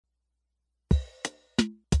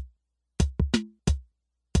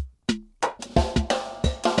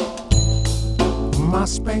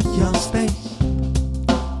space, your space.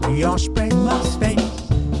 Your space, my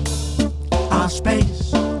space. Our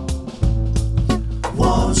space.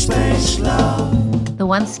 One space love. The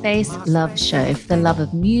One Space Love Show for the love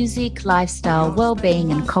of music, lifestyle,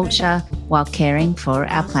 well-being and culture while caring for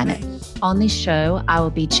our planet. On this show, I will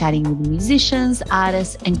be chatting with musicians,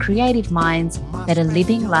 artists and creative minds that are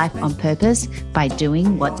living life on purpose by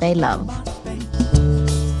doing what they love.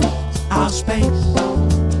 Our space.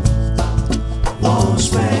 One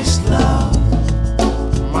space love.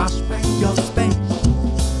 My space, your space.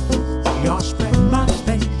 Your space, my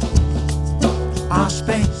space. Our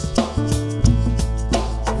space.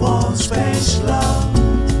 One space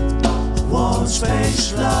love. One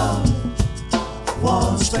space love.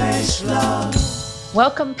 One space love.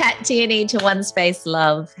 Welcome, Pat Tierney, to One Space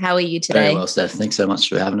Love. How are you today? Very well, Steph. Thanks so much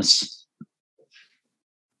for having us.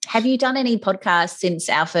 Have you done any podcasts since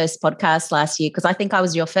our first podcast last year? Because I think I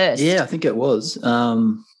was your first. Yeah, I think it was.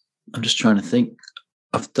 I'm just trying to think.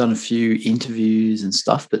 I've done a few interviews and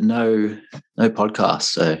stuff, but no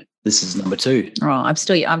podcasts. So this is number 2. Oh, I'm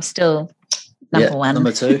still number one.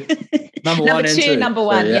 Number 2. Number one and two. Number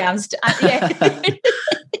one. So, yeah. Yeah.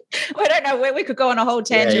 I don't know where we could go on a whole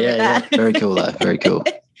tangent with that. Yeah. Very cool, though. Very cool.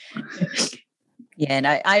 Yeah,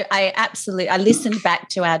 no, I absolutely, I listened back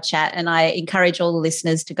to our chat and I encourage all the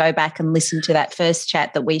listeners to go back and listen to that first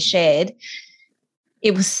chat that we shared.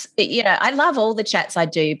 It was, I love all the chats I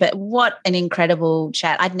do, but what an incredible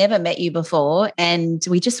chat. I'd never met you before and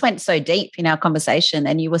we just went so deep in our conversation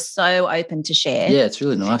and you were so open to share. Yeah, it's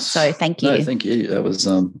really nice. So thank you. No, thank you. That was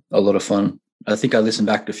a lot of fun. I think I listened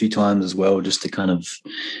back a few times as well just to kind of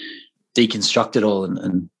deconstruct it all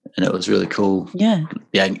and it was really cool. Yeah.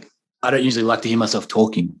 Yeah. I don't usually like to hear myself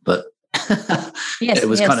talking, but it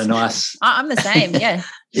was kind of nice. I'm the same, yeah.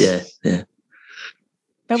 Yeah.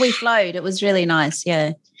 But we flowed. It was really nice,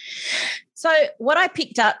 yeah. So what I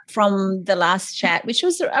picked up from the last chat, which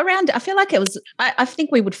was around, I feel like it was, I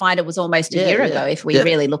think we would find it was almost a year ago if we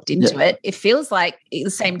really looked into it. It feels like the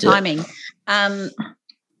same timing.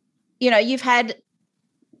 You've had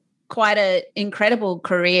quite an incredible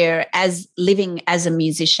career as living as a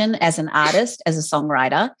musician, as an artist, as a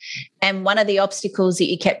songwriter. And one of the obstacles that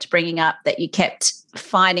you kept bringing up, that you kept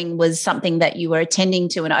finding was something that you were attending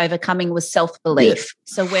to and overcoming was self-belief. Yeah.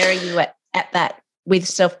 So where are you at that with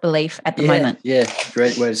self-belief at the moment? Yeah,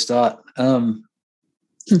 great way to start. I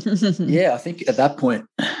think at that point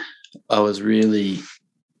I was really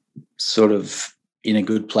sort of in a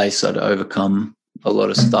good place. I'd overcome a lot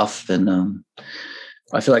of stuff and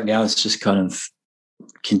I feel like now it's just kind of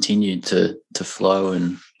continued to flow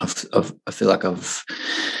and I feel like I've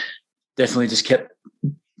definitely just kept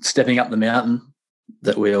stepping up the mountain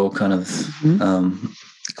that we all kind of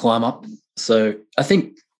climb up. So I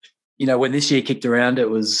think, when this year kicked around, it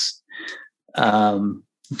was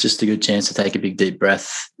just a good chance to take a big deep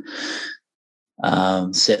breath,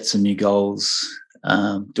 set some new goals,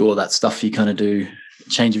 do all that stuff you kind of do,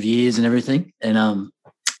 change of years and everything. And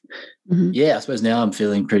I suppose now I'm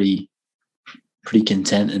feeling pretty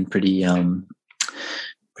content and pretty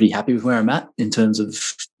happy with where I'm at in terms of,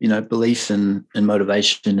 belief and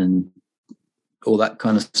motivation and all that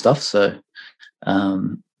kind of stuff. So,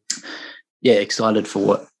 excited for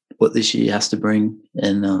what this year has to bring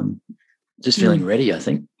and just feeling ready. I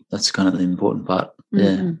think that's kind of the important part.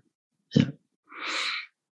 Yeah.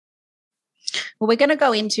 Well, we're going to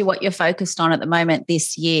go into what you're focused on at the moment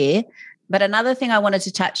this year. But another thing I wanted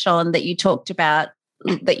to touch on that you talked about,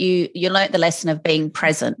 that you learnt the lesson of being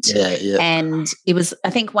present. Yeah. And it was, I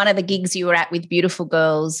think, one of the gigs you were at with Beautiful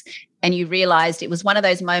Girls, and you realised it was one of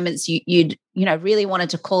those moments you'd really wanted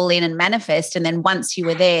to call in and manifest, and then once you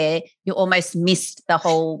were there, you almost missed the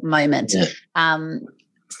whole moment. Yeah.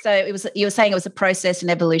 So it was. You were saying it was a process and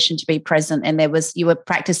evolution to be present, and you were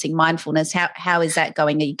practicing mindfulness. How is that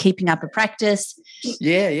going? Are you keeping up a practice?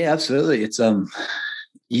 Yeah, absolutely. It's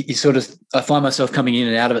You sort of, I find myself coming in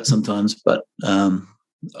and out of it sometimes, but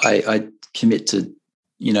I commit to,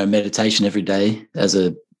 meditation every day as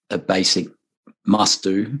a basic must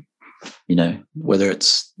do, whether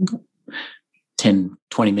it's 10,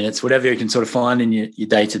 20 minutes, whatever you can sort of find in your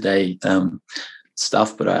day-to-day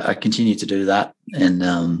stuff. But I continue to do that.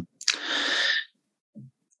 And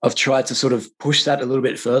I've tried to sort of push that a little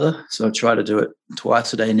bit further. So I try to do it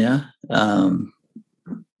twice a day now,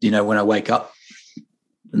 when I wake up,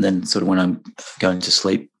 and then sort of when I'm going to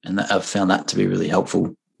sleep. And I've found that to be really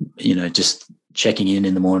helpful, just checking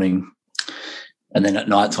in the morning. And then at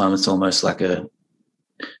nighttime, it's almost like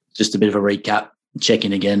just a bit of a recap, check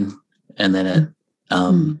in again. And then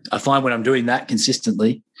I find when I'm doing that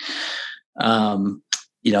consistently, along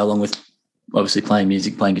with obviously playing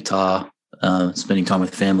music, playing guitar, spending time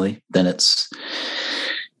with family, then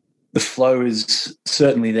the flow is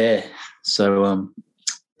certainly there. So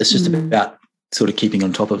it's just about sort of keeping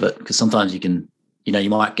on top of it, because sometimes you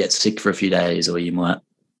might get sick for a few days, or you might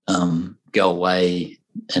go away,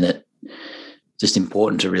 and it's just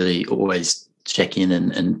important to really always check in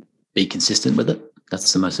and be consistent with it.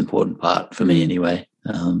 That's the most important part for me anyway.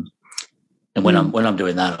 And when I'm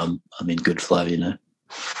doing that, I'm in good flow,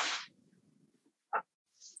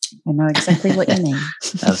 I know exactly what you mean.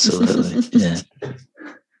 Absolutely, yeah.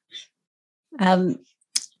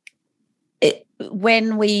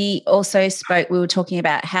 When we also spoke, we were talking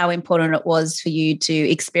about how important it was for you to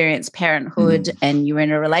experience parenthood, and you were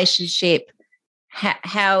in a relationship.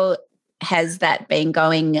 How has that been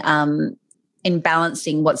going in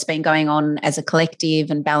balancing what's been going on as a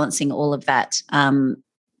collective and balancing all of that?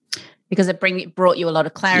 Because it brought you a lot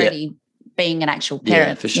of clarity being an actual parent.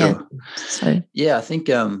 Yeah, for sure. Yeah. So I think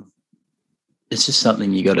it's just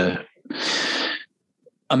something you got to.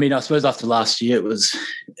 I mean, I suppose after last year,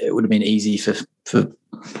 it would have been easy to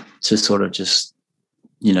sort of just,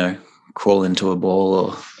 crawl into a ball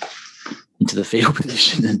or into the fetal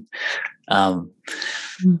position.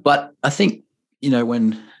 But I think,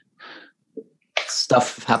 when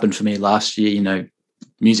stuff happened for me last year,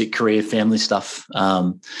 music, career, family stuff,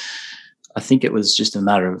 I think it was just a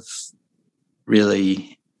matter of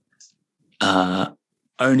really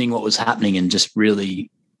owning what was happening and just really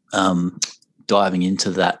diving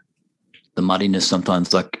into the muddiness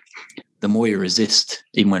sometimes. Like, the more you resist,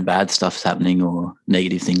 even when bad stuff's happening or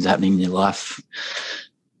negative things happening in your life.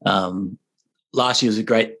 Last year was a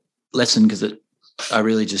great lesson, because I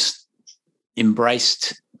really just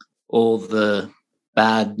embraced all the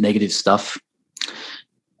bad, negative stuff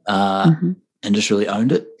and just really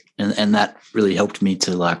owned it. And that really helped me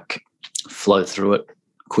to flow through it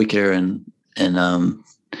quicker and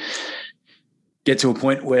get to a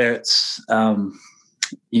point where it's,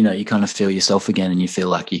 you kind of feel yourself again, and you feel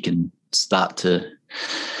like you can start to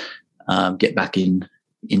get back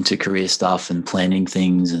into career stuff and planning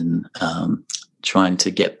things and trying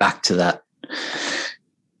to get back to that,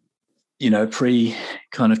 pre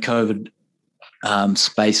kind of COVID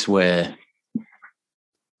space where,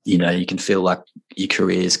 you can feel like your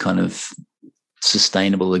career is kind of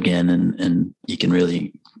sustainable again, and you can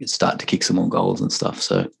really start to kick some more goals and stuff.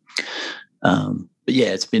 So, but yeah,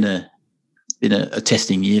 it's been a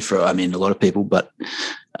testing year for, a lot of people, but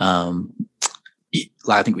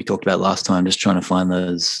I think we talked about last time, just trying to find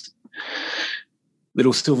those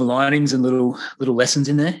little silver linings and little lessons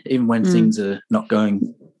in there, even when things are not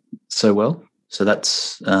going so well. So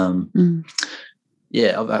that's I've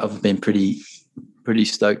been pretty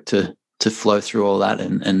stoked to flow through all that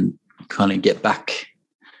and kind of get back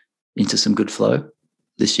into some good flow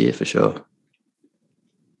this year for sure.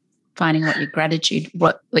 Finding what you're grateful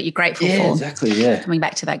for. Yeah, exactly. Yeah. Coming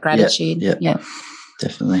back to that gratitude. Yeah.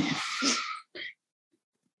 Definitely.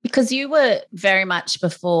 Because you were very much,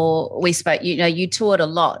 before we spoke, you toured a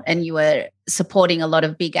lot and you were supporting a lot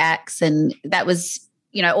of big acts, and that was,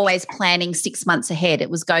 always planning 6 months ahead. It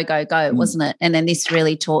was go, go, go, wasn't it? And then this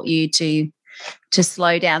really taught you to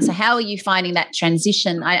slow down. So how are you finding that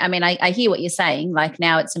transition? I hear what you're saying. Like,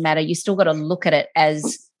 now it's a matter, you still got to look at it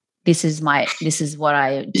as this is what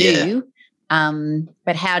I do. Yeah.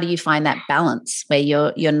 But how do you find that balance where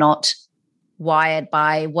you're not wired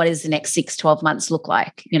by what does the next 6-12 months look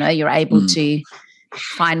like? You're able to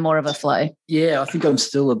find more of a flow. Yeah, I think I'm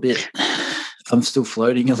still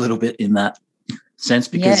floating a little bit in that sense,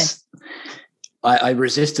 because I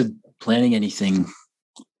resisted planning anything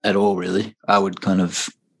at all, really. I would kind of,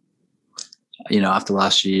 after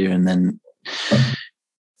last year, and then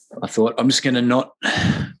I thought, I'm just going to not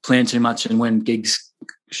plan too much, and when gigs,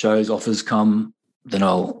 shows, offers come, then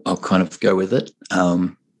I'll kind of go with it.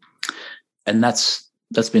 And that's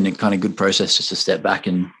been a kind of good process, just to step back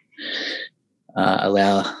and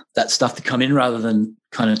allow that stuff to come in rather than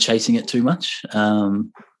kind of chasing it too much.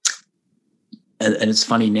 And it's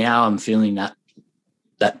funny, now I'm feeling that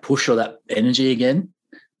push or that energy again.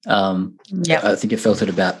 I think I felt it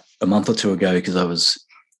about a month or two ago, because I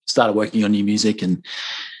started working on new music, and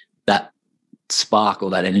that spark or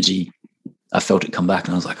that energy, I felt it come back,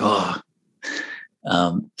 and I was like,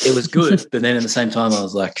 it was good. But then at the same time, I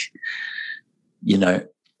was like,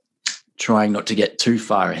 trying not to get too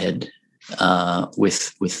far ahead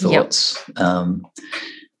with thoughts. And,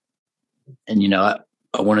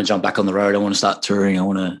 I want to jump back on the road. I want to start touring. I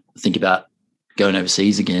want to think about going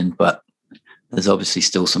overseas again, but there's obviously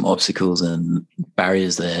still some obstacles and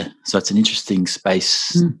barriers there. So it's an interesting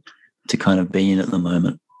space to kind of be in at the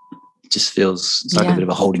moment. It just feels like a bit of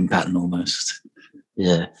a holding pattern almost.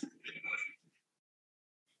 Yeah.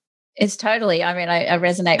 It's totally. I mean, I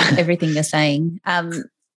resonate with everything you're saying.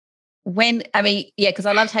 Because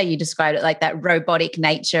I loved how you described it, like that robotic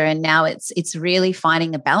nature, and now it's really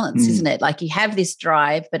finding a balance, isn't it? Like you have this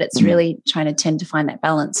drive, but it's really trying to tend to find that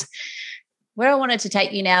balance. Where I wanted to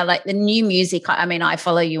take you now, like the new music. I mean, I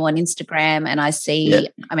follow you on Instagram, and I see. Yeah.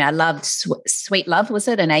 I mean, I loved "Sweet Love." Was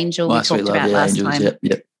it an Angel we talked about last time?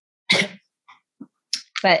 Yep.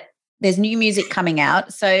 But there's new music coming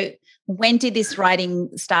out. So when did this writing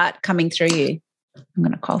start coming through you? I'm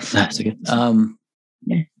going to cough. That's okay.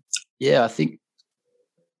 Yeah, I think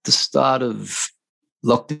the start of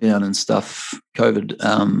lockdown and stuff, COVID,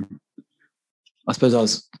 I suppose I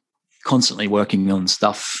was constantly working on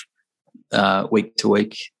stuff week to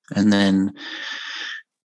week. And then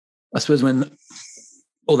I suppose when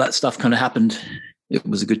all that stuff kind of happened, it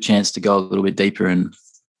was a good chance to go a little bit deeper and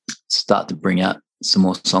start to bring out some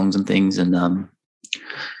more songs and things. And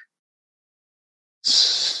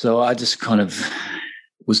so I just kind of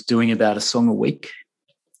was doing about a song a week,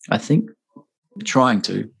 I think, trying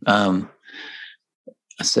to. I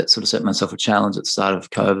set myself a challenge at the start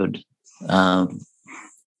of COVID,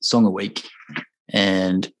 song a week,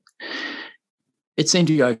 and it seemed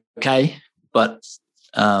to go okay, but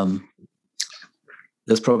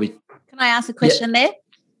there's probably... Can I ask a question there?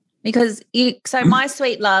 Because so My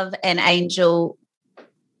Sweet Love and Angel,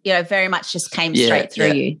 very much just came straight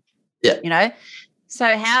through you. Yeah.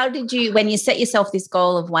 So how did you, when you set yourself this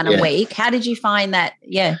goal of one a week, how did you find that?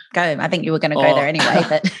 Yeah, go. I think you were going to go there anyway,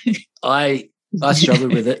 but I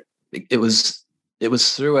struggled with it. It was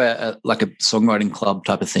through a songwriting club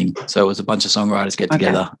type of thing. So it was a bunch of songwriters get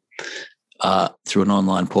together through an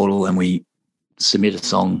online portal, and we submit a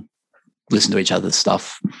song, listen to each other's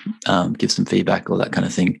stuff, give some feedback, all that kind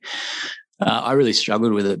of thing. I really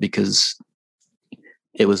struggled with it because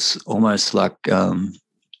it was almost like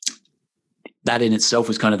that in itself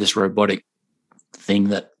was kind of this robotic thing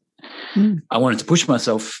that I wanted to push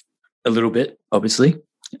myself a little bit, obviously.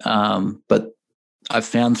 But I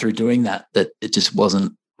found through doing that it just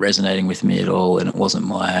wasn't resonating with me at all, and it wasn't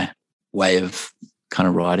my way of kind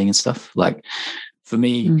of writing and stuff. Like for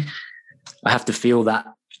me, I have to feel that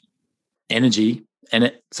energy, and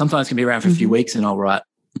it sometimes can be around for a few weeks, and I'll write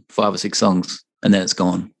 5 or 6 songs and then it's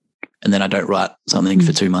gone. And then I don't write something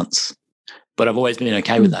for 2 months. But I've always been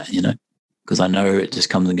okay with that, because I know it just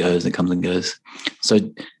comes and goes, it comes and goes. So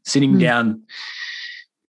sitting down,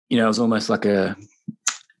 it was almost like a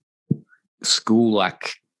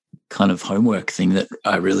school-like kind of homework thing that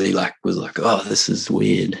I really was like, oh, this is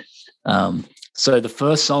weird. So the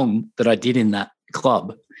first song that I did in that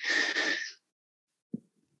club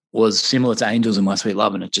was similar to Angels and My Sweet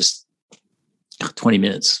Love, and it just 20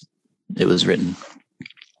 minutes it was written.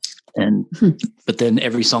 And but then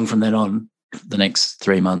every song from then on, the next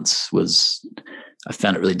 3 months I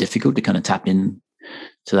found it really difficult to kind of tap in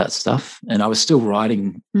to that stuff. And I was still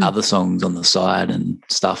writing other songs on the side and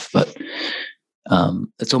stuff, but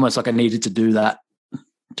it's almost like I needed to do that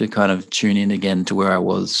to kind of tune in again to where I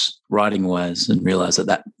was writing wise, and realize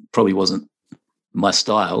that probably wasn't my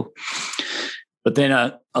style. But then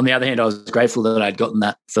on the other hand, I was grateful that I'd gotten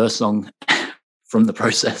that first song from the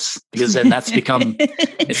process, because then that's become,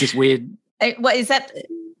 it's this weird. What is that?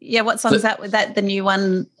 Yeah, what song is that? Was that the new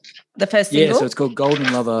one, the first single? Yeah, so it's called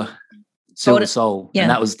Golden Lover, Silver Soul. Yeah. And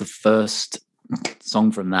that was the first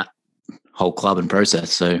song from that whole club and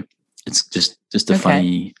process. So it's just a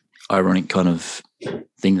funny, ironic kind of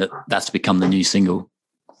thing that's become the new single.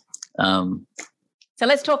 So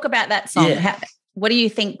let's talk about that song. Yeah. What do you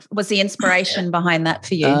think was the inspiration behind that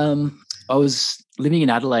for you? I was living in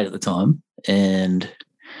Adelaide at the time, and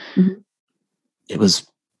it was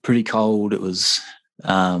pretty cold. It was,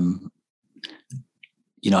 I'd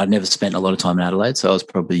never spent a lot of time in Adelaide, so I was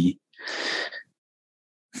probably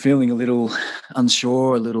feeling a little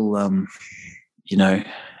unsure, a little,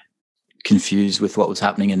 confused with what was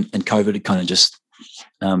happening, and COVID had kind of just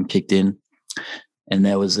kicked in, and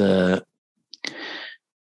there was a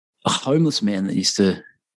homeless man that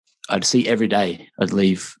I'd see every day. I'd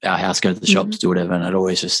leave our house, go to the shops, do whatever, and I'd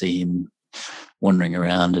always just see him wandering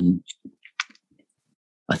around. And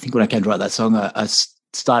I think when I came to write that song, I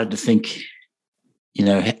started to think,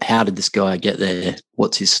 how did this guy get there?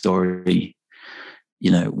 What's his story?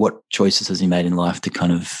 What choices has he made in life to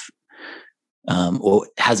kind of, or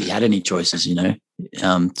has he had any choices,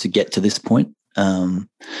 to get to this point? And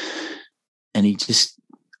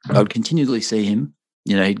I would continually see him.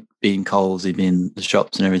 He'd be in Coles, he'd be in the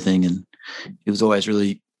shops and everything, and he was always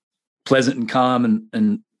really pleasant and calm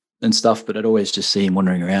and stuff, but I'd always just see him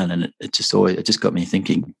wandering around, and it just got me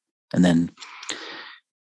thinking. And then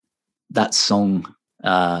that song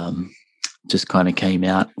just kind of came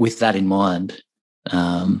out with that in mind.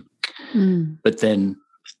 But then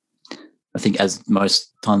I think as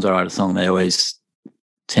most times I write a song, they always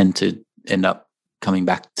tend to end up coming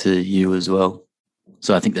back to you as well.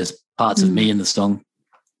 So I think there's parts of me in the song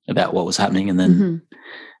about what was happening, and then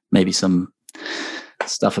maybe some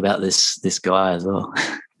stuff about this guy as well.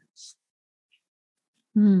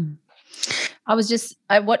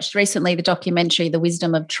 I watched recently the documentary The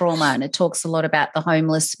Wisdom of Trauma, and it talks a lot about the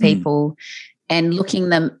homeless people and looking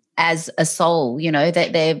them as a soul, you know,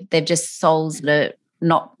 that they're just souls that are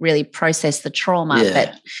not really process the trauma.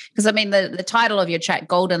 But because I mean the title of your track,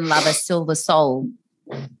 Golden Lover, Silver Soul,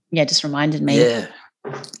 just reminded me. Yeah,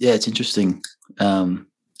 it's interesting. I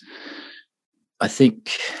think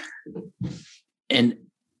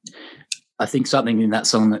something in that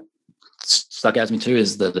song that stuck out to me too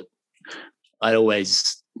is that I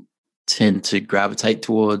always tend to gravitate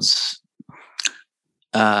towards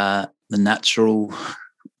the natural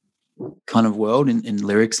kind of world in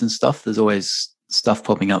lyrics and stuff. There's always stuff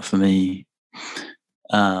popping up for me,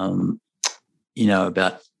 about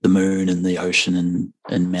the moon and the ocean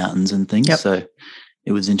and mountains and things. So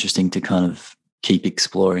it was interesting to kind of keep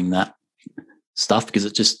exploring that stuff because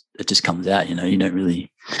it just comes out, you don't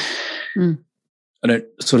really I don't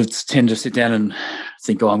sort of tend to sit down and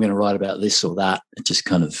think, I'm going to write about this or that. It just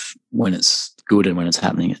kind of, when it's good and when it's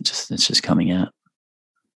happening, it's just coming out.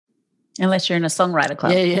 Unless you're in a songwriter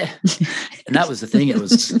club. Yeah. And that was the thing. It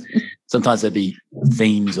was sometimes there'd be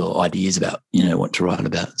themes or ideas about, what to write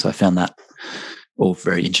about. So I found that all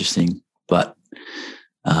very interesting. But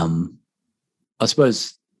I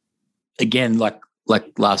suppose, again, like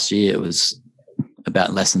last year, it was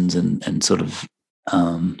about lessons and sort of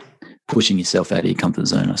pushing yourself out of your comfort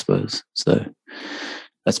zone, I suppose. So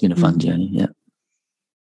that's been a fun journey, yeah.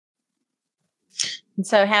 And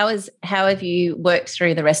so how have you worked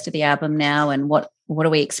through the rest of the album now, and what are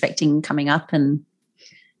we expecting coming up? And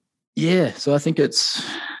so I think it's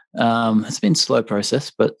been a slow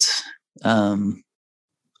process, but kind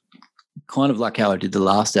of like how I did the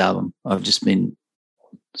last album. I've just been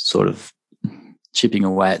sort of chipping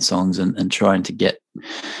away at songs and trying to get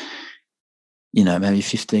maybe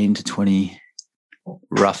 15 to 20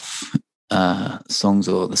 rough songs,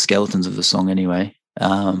 or the skeletons of the song anyway.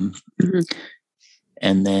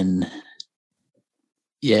 And then,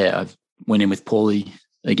 I went in with Paulie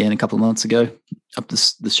again a couple of months ago, up the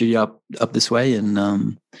studio up this way,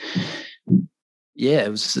 and it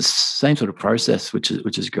was the same sort of process, which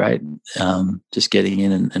is great. Just getting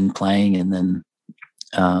in and playing, and then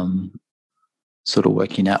sort of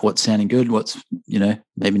working out what's sounding good, what's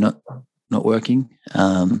maybe not working.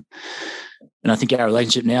 And I think our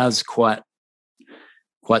relationship now is quite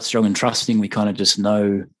strong and trusting. We kind of just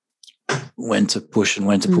know when to push and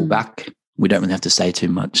when to pull back. We don't really have to say too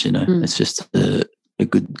much, It's just a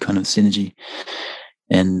good kind of synergy.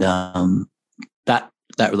 And that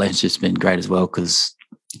relationship's been great as well, because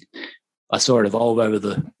I saw it evolve over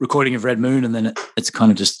the recording of Red Moon, and then it's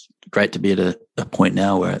kind of just great to be at a point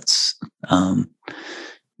now where it's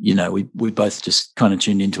we both just kind of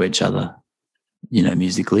tuned into each other,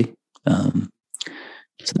 musically. So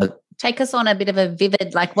that, take us on a bit of a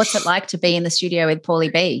vivid, like, what's it like to be in the studio with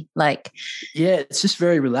Paulie B? Like, it's just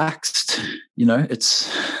very relaxed.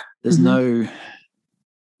 There's no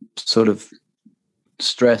sort of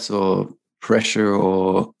stress or pressure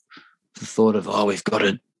or the thought of, we've got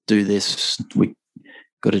to do this, we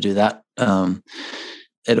got to do that.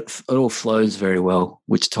 It all flows very well,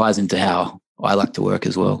 which ties into how I like to work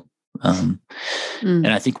as well. And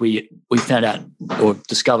I think we found out or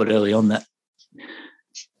discovered early on that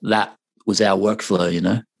was our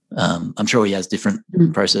workflow, I'm sure he has different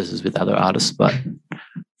processes with other artists, but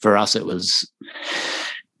for us it was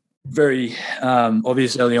very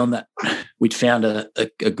obvious early on that we'd found a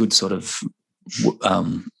good sort of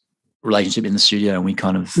relationship in the studio, and we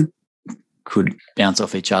kind of could bounce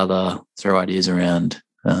off each other, throw ideas around.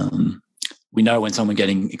 We know when someone's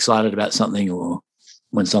getting excited about something or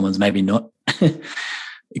when someone's maybe not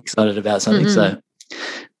excited about something. So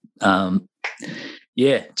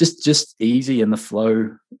just easy, and the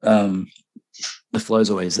flow's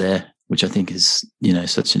always there, which I think is,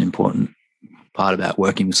 such an important part about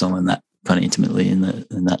working with someone that kind of intimately in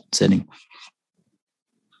that setting.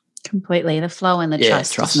 Completely. The flow and the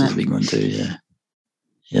trust. Trust is a big one too.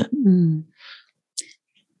 Yeah.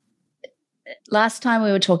 Last time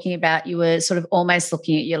we were talking about, you were sort of almost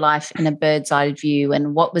looking at your life in a bird's eye view,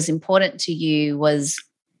 and what was important to you was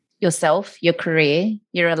yourself, your career,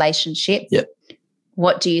 your relationship. Yep.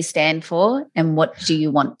 What do you stand for, and what do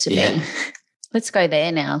you want to be? Let's go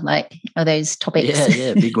there now. Like, are those topics?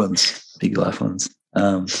 Yeah, big ones, big life ones.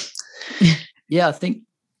 yeah, I think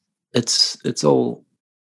it's all,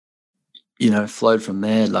 you know, flowed from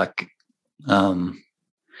there. Like, I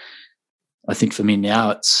think for me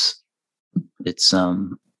now, it's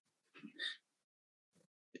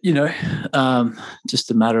you know, just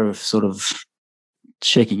a matter of sort of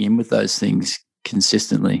checking in with those things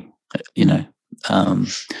consistently. You know, I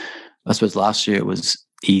suppose last year it was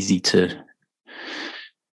easy to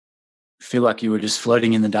feel like you were just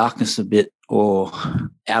floating in the darkness a bit, or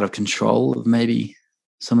out of control of maybe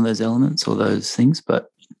some of those elements or those things. But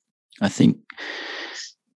I think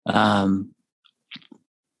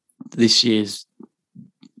this year's,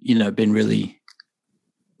 you know, been really,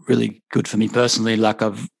 really good for me personally. Like,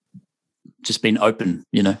 I've just been open,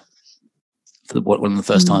 you know, for one of the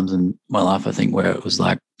first times in my life, I think, where it was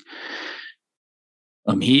like,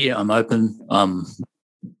 I'm here, I'm open,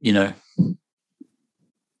 you know,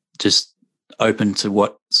 just open to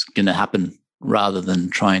what's going to happen, rather than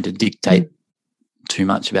trying to dictate too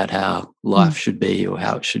much about how life should be or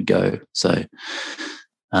how it should go. So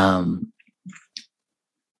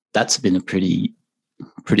that's been a pretty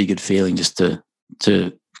good feeling, just to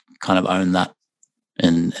kind of own that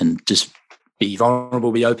and just be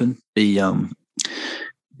vulnerable, be open, be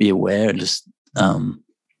aware, and just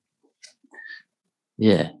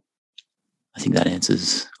yeah, I think that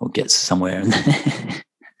answers or gets somewhere.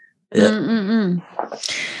 Yeah.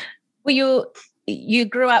 Well, you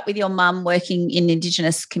grew up with your mum working in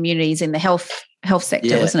Indigenous communities in the health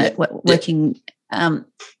sector, wasn't it? Working, and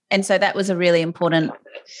so that was a really important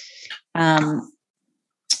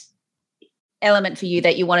element for you,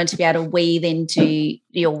 that you wanted to be able to weave into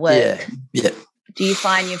your work. Yeah. Do you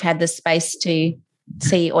find you've had the space to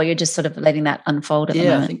see, or you're just sort of letting that unfold at the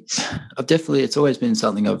moment? I think I've definitely, it's always been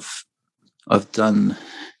something I've done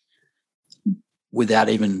without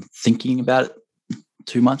even thinking about it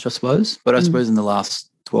too much, I suppose. But I suppose in the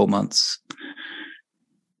last 12 months,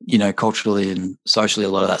 you know, culturally and socially, a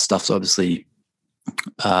lot of that stuff's obviously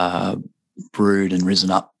brewed and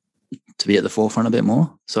risen up to be at the forefront a bit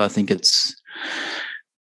more. So I think it's,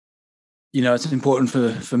 you know, it's important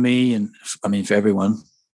for me, and I mean for everyone,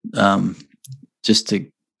 just to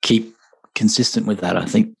keep consistent with that, I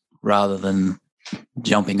think, rather than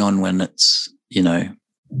jumping on when it's, you know,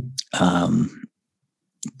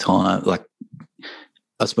 time, like,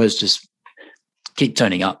 I suppose just keep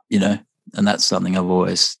turning up, you know. And that's something I've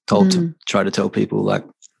always to try to tell people, like,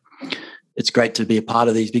 it's great to be a part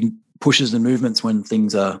of these big pushes and movements when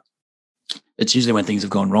things are, it's usually when things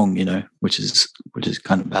have gone wrong, you know, which is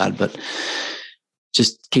kind of bad, but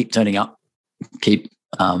just keep turning up, keep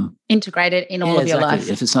integrated in all of your life.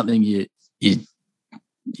 If it's something you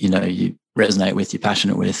know, you resonate with, you're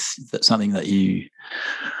passionate with, that's something that you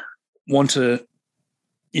want to,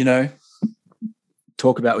 you know,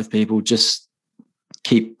 talk about with people, just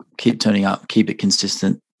keep turning up, keep it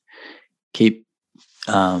consistent, keep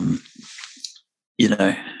you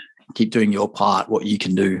know, keep doing your part, what you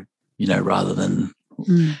can do, you know, rather than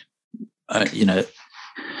you know,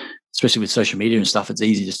 especially with social media and stuff, it's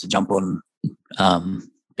easy just to jump on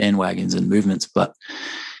bandwagons and movements. But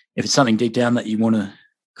if it's something deep down that you want to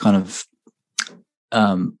kind of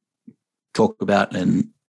talk about and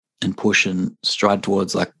push and stride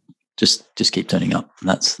towards, like, just keep turning up. And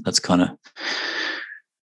that's kind of,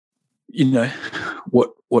 you know,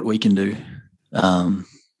 what we can do,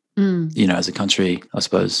 you know, as a country, I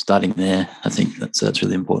suppose, starting there, I think that's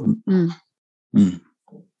really important.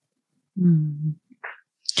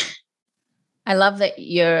 I love that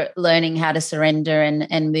you're learning how to surrender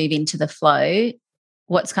and move into the flow.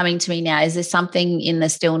 What's coming to me now, is there something in the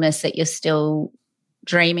stillness that you're still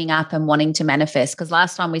dreaming up and wanting to manifest? Because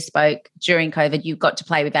last time we spoke during COVID, you got to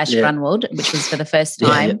play with Ash Grunwald, which was for the first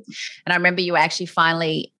time. And I remember you were actually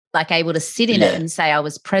finally like able to sit in it and say, I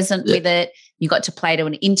was present with it. You got to play to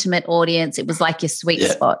an intimate audience. It was like your sweet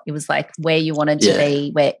spot. It was like where you wanted to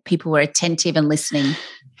be, where people were attentive and listening.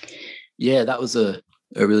 Yeah, that was a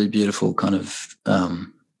really beautiful kind of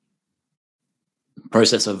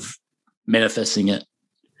process of manifesting it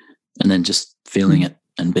and then just feeling it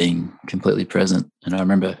and being completely present. And I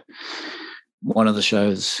remember one of the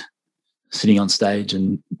shows sitting on stage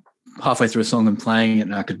and halfway through a song and playing it,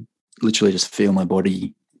 and I could literally just feel my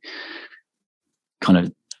body kind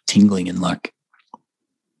of tingling, and like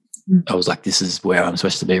I was like, this is where I'm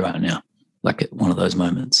supposed to be right now, like at one of those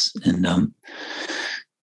moments. And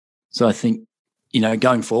so I think, you know,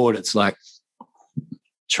 going forward, it's like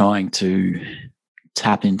trying to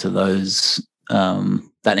tap into those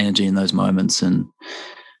that energy in those moments. And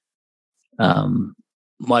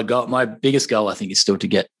my biggest goal, I think, is still to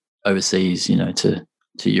get overseas, you know, to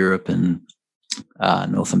Europe and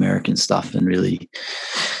North American stuff, and really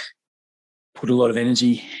put a lot of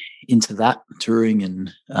energy into that touring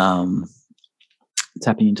and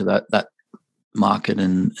tapping into that market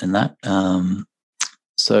and that.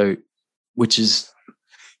 So, which is,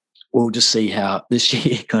 we'll just see how this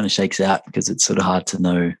year kind of shakes out, because it's sort of hard to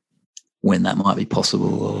know when that might be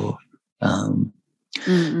possible or and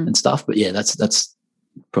stuff. But yeah, that's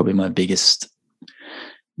probably my biggest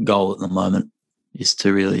goal at the moment, is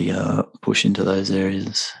to really push into those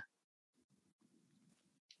areas.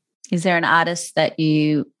 Is there an artist that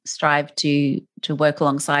you strive to work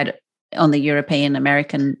alongside on the European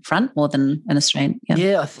American front more than an Australian?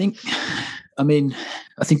 Yeah, I think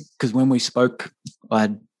because when we spoke,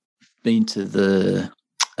 I'd been to the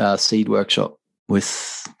Seed workshop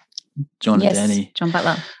with John and Danny. John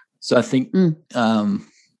Butler. So I think,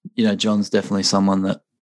 John's definitely someone that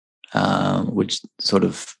would sort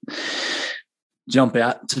of jump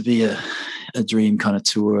out to be a dream kind of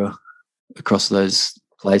tour across those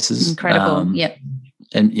places. Incredible, yeah.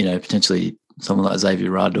 And, potentially someone like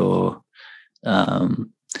Xavier Rudd or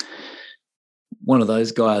one of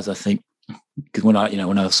those guys, I think, because when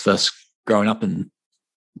I was first growing up and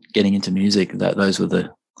getting into music, that those were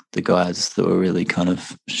the guys that were really kind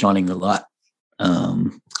of shining the light,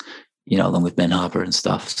 along with Ben Harper and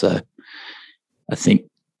stuff. So I think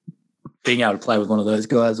being able to play with one of those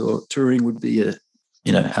guys or touring would be a,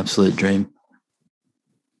 absolute dream.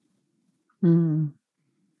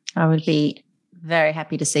 I would be very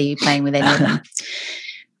happy to see you playing with any of them.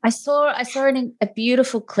 I saw a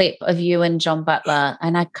beautiful clip of you and John Butler,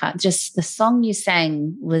 and the song you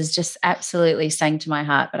sang was just absolutely sang to my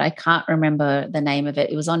heart, but I can't remember the name of it.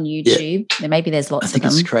 It was on YouTube. Yeah. Maybe there's lots of them. I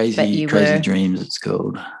think it's Crazy Dreams it's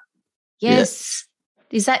called. Yes.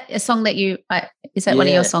 Yeah. Is that a song that is that one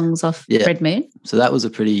of your songs off Red Moon? So that was a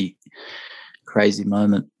pretty crazy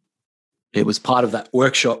moment. It was part of that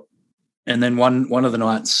workshop. And then one of the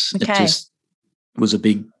nights, it just was a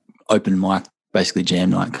big open mic, basically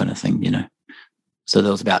jam night kind of thing, So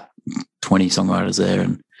there was about 20 songwriters there,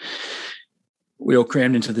 and we all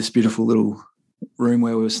crammed into this beautiful little room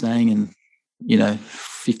where we were staying, and,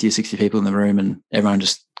 50 or 60 people in the room, and everyone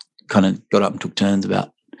just kind of got up and took turns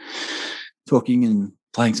about talking and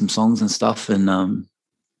playing some songs and stuff. And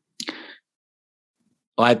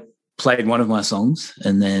I played one of my songs,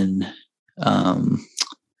 and then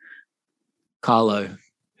Carlo,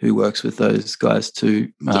 who works with those guys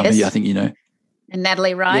too, I think and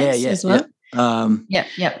Natalie Rice as well.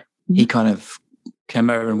 Yeah. He kind of came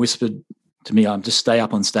over and whispered to me, just stay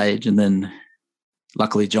up on stage. And then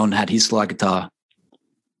luckily John had his slide guitar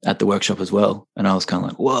at the workshop as well. And I was kind of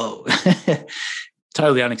like, whoa,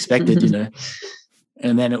 totally unexpected,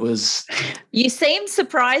 And then it was... You seemed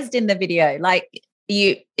surprised in the video. Like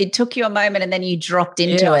it took you a moment and then you dropped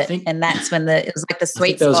into it. And that's when it was like the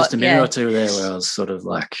sweet spot. There was just a minute or two there where I was sort of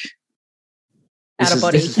like... Out of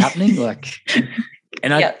body. This is happening,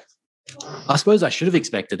 and I suppose I should have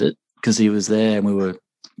expected it because he was there and we were,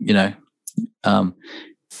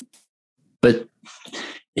 but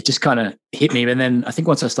it just kind of hit me. And then I think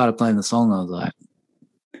once I started playing the song, I was like,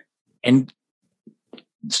 and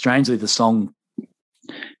strangely, the song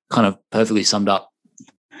kind of perfectly summed up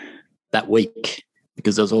that week,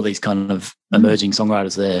 because there was all these kind of emerging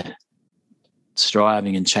songwriters there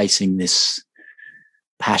striving and chasing this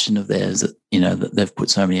passion of theirs that that they've put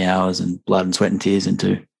so many hours and blood and sweat and tears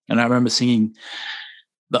into. And I remember singing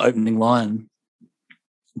the opening line,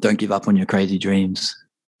 "Don't give up on your crazy dreams,"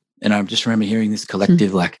 and I just remember hearing this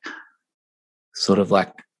collective sort of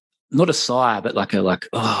not a sigh, but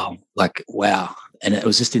wow. And it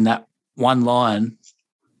was just in that one line,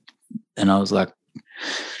 and I was like,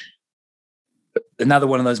 another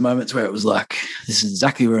one of those moments where it was like, this is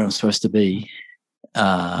exactly where I'm supposed to be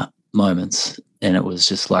moments. And it was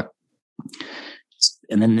just like,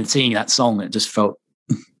 and then seeing that song, it just felt,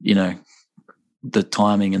 the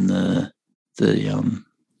timing and the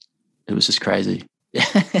it was just crazy.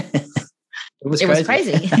 It was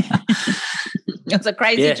crazy. It was a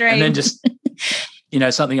crazy dream. And then just,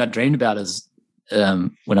 something I dreamed about as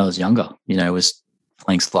when I was younger, was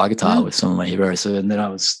playing slide guitar with some of my heroes. So, and then I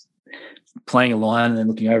was playing a line and then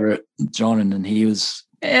looking over at John, and then he was...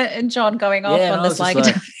 And John going off on the slide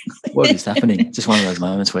guitar. What is happening? Just one of those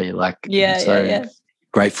moments where you're like,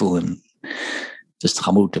 grateful and just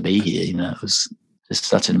humbled to be here. It was just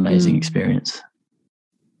such an amazing experience.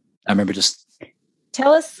 I remember just...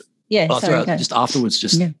 Tell us... Yeah, just afterwards,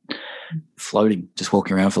 just floating, just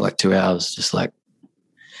walking around for 2 hours, just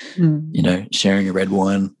sharing a red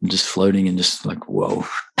wine and just floating and just whoa.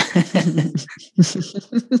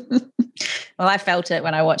 Well, I felt it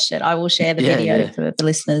when I watched it. I will share the video for the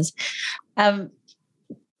listeners.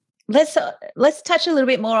 let's touch a little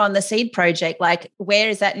bit more on the Seed project. Like, where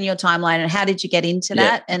is that in your timeline, and how did you get into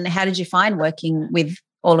that, and how did you find working with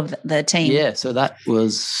all of the team? Yeah, so that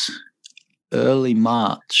was early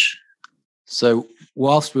March. So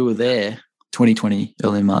whilst we were there, 2020,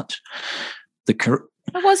 early March, it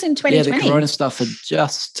was in 2020. Yeah, the Corona stuff had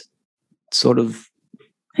just sort of,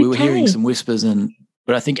 we were hearing some whispers,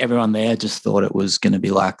 but I think everyone there just thought it was going to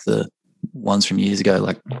be like the ones from years ago.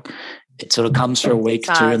 Like, it sort of comes for a week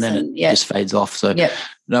or two and then it just fades off. So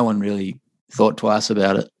no one really thought twice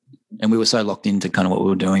about it. And we were so locked into kind of what we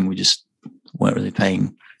were doing, we just weren't really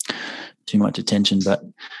paying too much attention. But,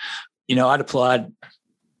 you know, I'd applied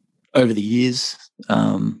over the years.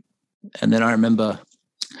 And then I remember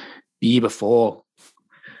the year before,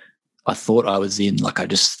 I thought I was in, like I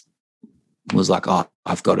just was like, oh,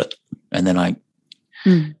 I've got it. And then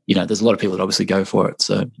you know, there's a lot of people that obviously go for it.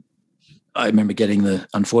 So I remember getting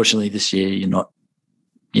unfortunately this year, you're not,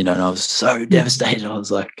 you know, and I was so devastated. I was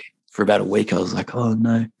like, for about a week, I was like, oh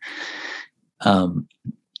no. And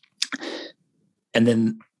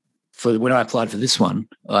then when I applied for this one,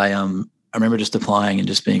 I remember just applying and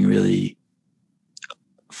just being really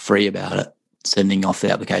free about it, sending off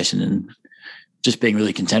the application and just being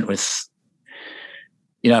really content with,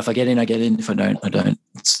 you know, if I get in, I get in. If I don't, I don't.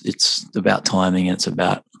 It's about timing, and it's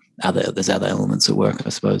about there's other elements at work, I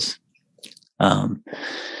suppose. And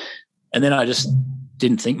then I just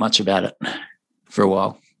didn't think much about it for a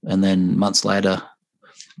while. And then months later,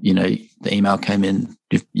 you know, the email came in,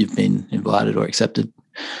 you've been invited or accepted.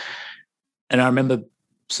 And I remember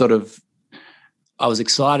sort of, I was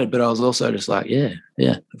excited, but I was also just like, yeah,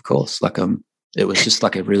 of course. Like, it was just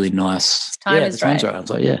like a really nice, time's right. I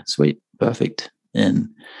was like, yeah, sweet, perfect. And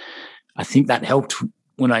I think that helped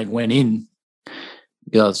when I went in,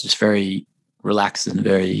 because I was just very relaxed and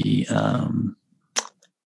very,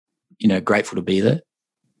 you know, grateful to be there.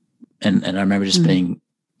 And I remember just being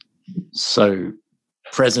so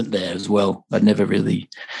present there as well. I'd never really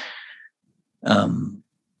gone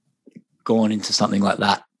into something like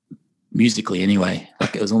that musically anyway.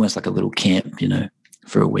 Like, it was almost like a little camp, you know,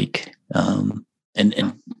 for a week. And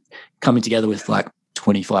coming together with like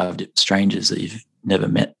 25 strangers that you've never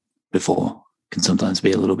met before can sometimes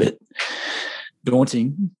be a little bit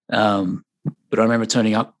daunting. But I remember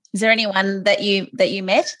turning up. Is there anyone that you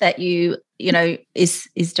met that you know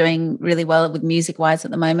is doing really well with music wise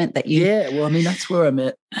at the moment that you? Yeah, well, I mean, that's where I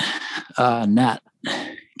met Nat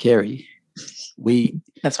Carey.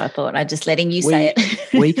 That's what I thought. I'm just letting you say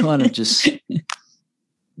it. We kind of just,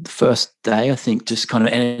 the first day, I think, just kind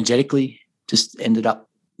of energetically just ended up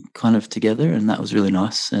kind of together, and that was really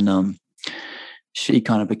nice. And she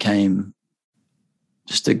kind of became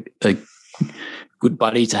just a good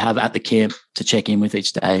buddy to have at the camp to check in with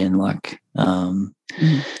each day. And like, and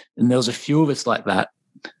there was a few of us like that,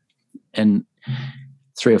 and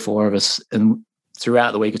 3 or 4 of us. And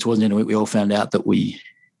throughout the week, or towards the end of the week, we all found out that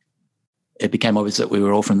it became obvious that we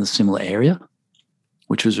were all from the similar area,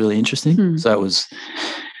 which was really interesting. So it was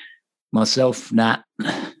myself, Nat,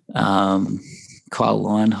 Kyle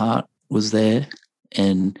Lionheart was there,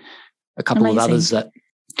 and a couple of others that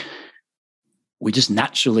we just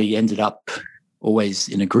naturally ended up always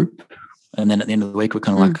in a group. And then at the end of the week, we're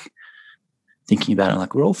kind of like thinking about it,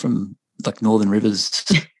 like, we're all from like Northern Rivers,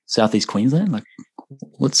 Southeast Queensland. Like,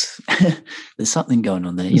 there's something going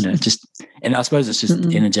on there, you know, and I suppose it's just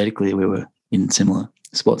energetically we were in similar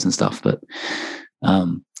spots and stuff. But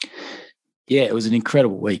yeah, it was an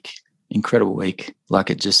incredible week. Like,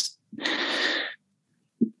 it just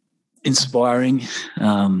inspiring,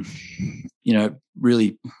 you know,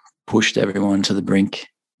 really pushed everyone to the brink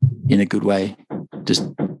in a good way, just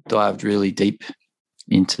dived really deep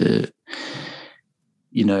into,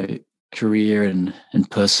 you know, career and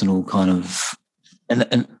personal kind of,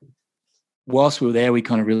 and whilst we were there, we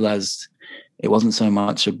kind of realized it wasn't so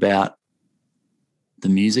much about the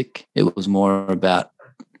music. It was more about,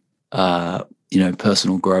 you know,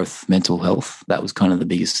 personal growth, mental health. That was kind of the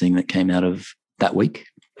biggest thing that came out of that week.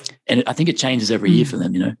 And I think it changes every year for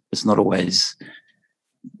them, you know. It's not always,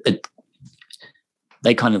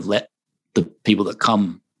 they kind of let the people that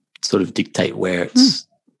come sort of dictate where it's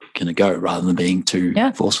going to go, rather than being too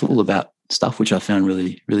forceful about stuff, which I found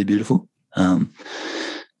really, really beautiful.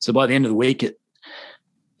 So by the end of the week,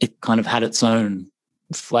 it kind of had its own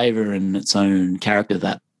flavour and its own character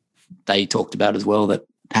that they talked about as well, that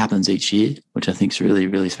happens each year, which I think is really,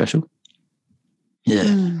 really special.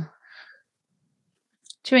 Yeah.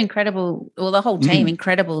 Two incredible, well, the whole team,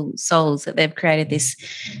 incredible souls that they've created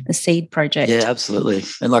the Seed project. Yeah, absolutely.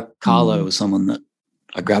 And like Carlo was someone that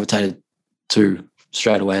I gravitated to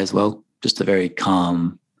straight away as well. Just a very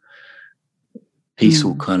calm,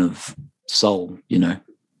 peaceful kind of soul, you know,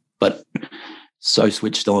 but so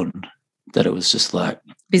switched on that it was just like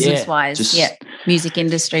business-wise, music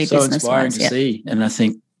industry, so business-wise, inspiring to see. And I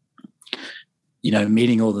think, you know,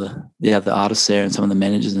 meeting all the other artists there and some of the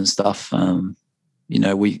managers and stuff, you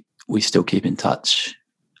know, we still keep in touch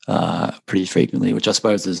pretty frequently, which I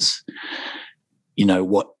suppose is, you know,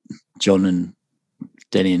 what John and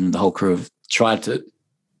Denny and the whole crew have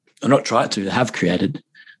have created,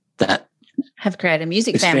 that have created a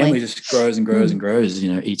music this family just grows and grows and grows,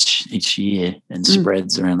 you know, each year, and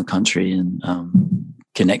spreads around the country and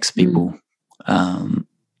connects people,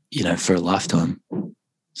 you know, for a lifetime.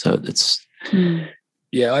 So it's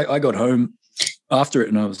I got home after it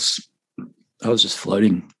and I was just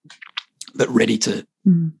floating, but ready to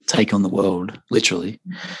take on the world. Literally,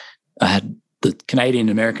 I had the Canadian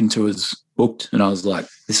American tours booked, and I was like,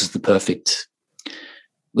 "This is the perfect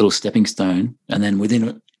little stepping stone." And then within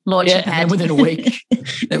a week,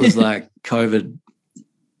 it was like COVID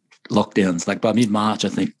lockdowns. Like by mid-March, I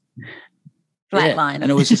think. Flatline. And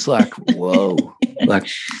it was just like, whoa, like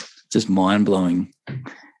just mind-blowing,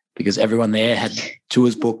 because everyone there had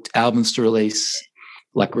tours booked, albums to release,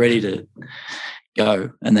 like ready to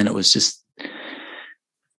go. And then it was just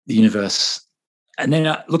the universe. And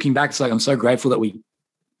then looking back, it's like I'm so grateful that we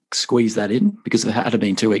squeezed that in, because if it had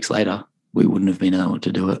been 2 weeks later, we wouldn't have been able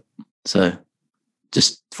to do it. So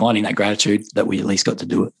just finding that gratitude that we at least got to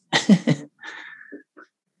do it.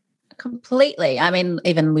 Completely. I mean,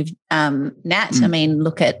 even with Nat, I mean,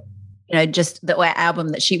 look at, you know, just the album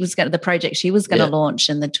that the project she was going to launch,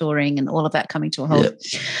 and the touring and all of that coming to a halt.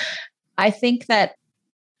 Yeah. I think that,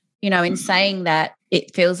 you know, in saying that,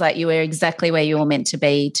 it feels like you were exactly where you were meant to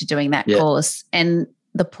be to doing that course, and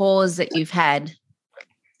the pause that you've had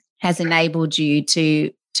has enabled you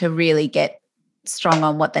to really get strong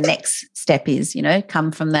on what the next step is, you know,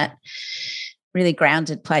 come from that really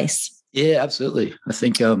grounded place. Yeah, absolutely. I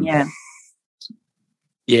think, that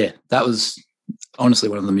was honestly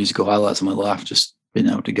one of the musical highlights of my life, just being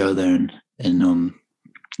able to go there and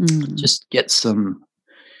just get some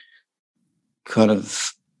kind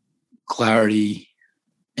of clarity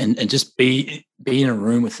and just be in a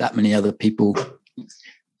room with that many other people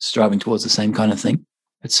striving towards the same kind of thing.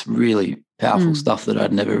 It's really powerful stuff that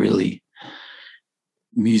I'd never really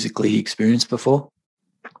musically experienced before.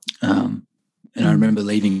 And I remember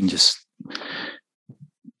leaving just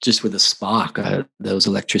with a spark. There was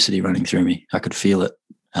electricity running through me. I could feel it.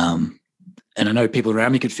 And I know people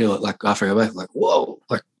around me could feel it. Like after I got back, like, whoa,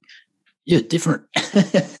 like you're different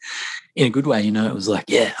in a good way. You know, it was like,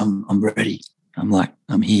 yeah, I'm ready.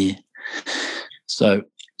 I'm here. So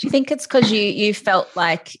do you think it's because you felt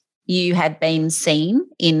like you had been seen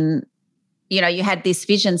in, you know, you had this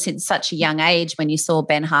vision since such a young age when you saw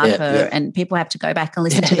Ben Harper, and people have to go back and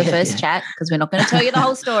listen to the first chat, because we're not going to tell you the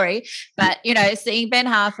whole story, but, you know, seeing Ben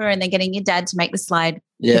Harper and then getting your dad to make the slide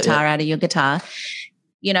guitar out of your guitar,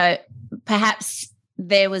 you know, perhaps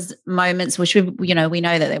there was moments which we know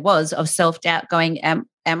that there was, of self-doubt, going, am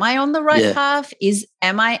I on the right path?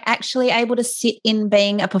 Am I actually able to sit in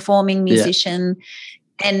being a performing musician?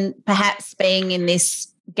 And perhaps being in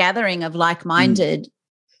this gathering of like-minded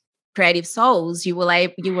creative souls, you were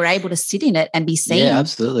able to sit in it and be seen. Yeah,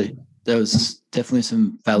 absolutely. There was definitely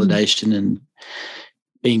some validation and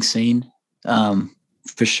being seen,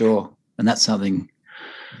 for sure. And that's something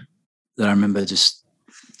that I remember just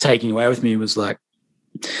taking away with me, was like,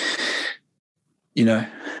 you know,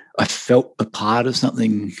 I felt a part of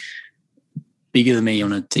something bigger than me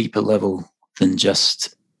on a deeper level than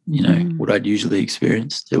just, you know, what I'd usually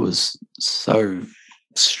experienced. It was so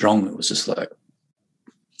strong. It was just like,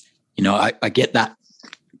 you know, I get that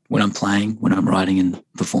when I'm playing, when I'm writing and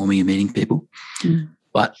performing and meeting people,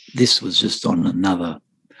 but this was just on another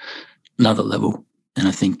level. And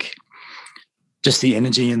I think just the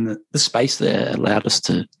energy and the space there allowed us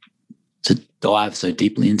to dive so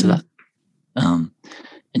deeply into that, and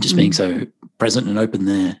just being so present and open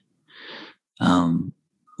there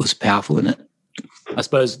was powerful in it. I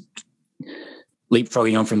suppose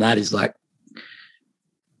leapfrogging on from that is like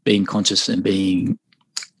being conscious and being,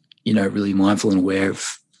 you know, really mindful and aware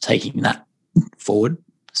of taking that forward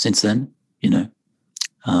since then, you know,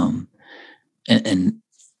 and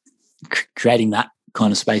creating that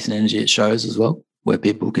kind of space and energy it shows as well, where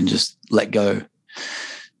people can just let go,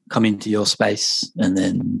 come into your space, and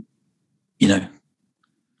then, you know,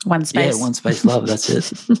 one space. Yeah, one space love, that's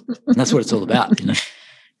it. And that's what it's all about, you know.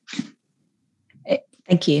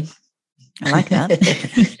 Thank you. I like that.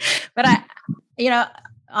 But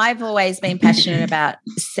I've always been passionate about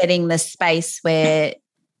setting the space where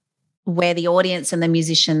where the audience and the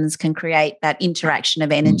musicians can create that interaction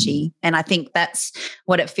of energy. And I think that's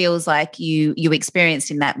what it feels like you experienced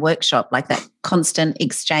in that workshop, like that constant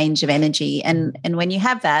exchange of energy. And when you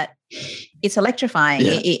have that, it's electrifying.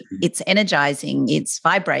 Yeah. It's energizing. It's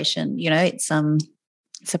vibration. You know, it's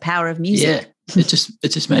the power of music. Yeah, it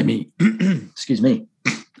just made me. Excuse me.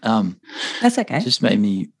 That's okay. It just made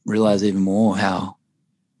me realize even more how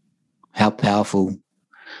powerful,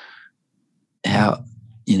 how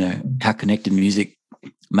connected music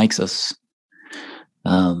makes us.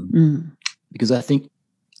 Because I think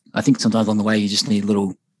sometimes along the way you just need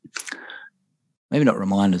little, maybe not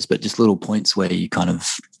reminders, but just little points where you kind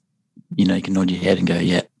of, you can nod your head and go,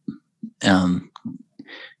 yeah,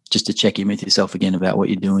 just to check in with yourself again about what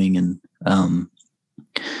you're doing. And,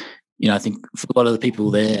 I think for a lot of the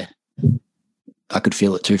people there, I could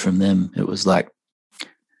feel it too from them. It was like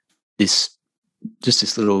this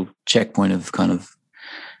little checkpoint of kind of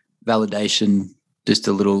validation, just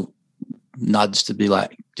a little nudge to be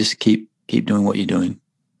like, just keep doing what you're doing,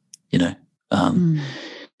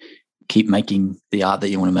 keep making the art that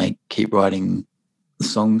you want to make, keep writing the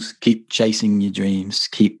songs, keep chasing your dreams,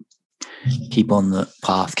 keep on the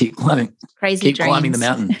path, keep climbing, climbing the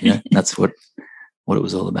mountain. That's what it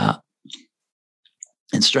was all about.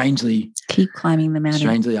 And strangely, keep climbing the mountain.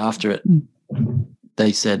 Strangely, after it,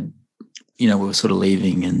 they said, we were sort of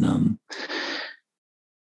leaving, and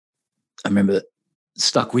I remember it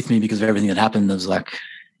stuck with me because of everything that happened. I was like,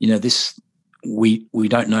 this, we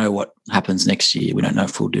don't know what happens next year. We don't know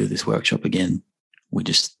if we'll do this workshop again. We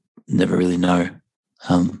just never really know.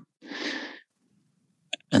 And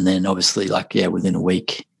then obviously, within a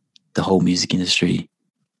week, the whole music industry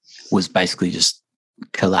was basically just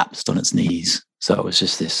collapsed on its knees. So it was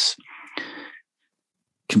just this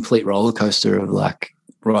complete roller coaster of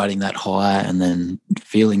riding that high and then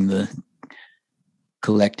feeling the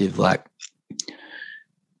collective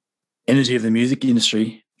energy of the music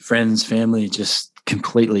industry, friends, family, just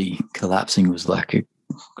completely collapsing. It was like a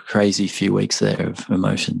crazy few weeks there of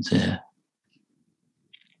emotions. Yeah. I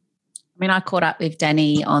mean, I caught up with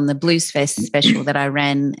Danny on the Blues Fest special that I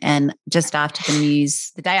ran, and just after the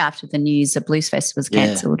news, the day after the news, the Blues Fest was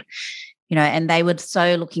cancelled. And they were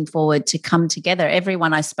so looking forward to come together.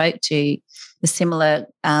 Everyone I spoke to, the similar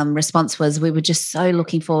response was, we were just so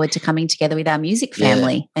looking forward to coming together with our music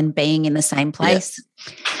family and being in the same place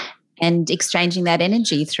and exchanging that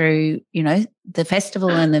energy through, the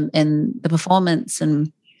festival and the performance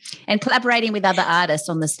and collaborating with other artists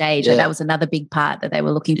on the stage. Yeah. That was another big part that they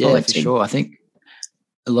were looking forward to. Yeah, for sure. I think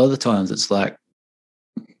a lot of the times it's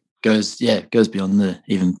goes beyond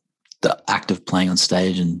even the act of playing on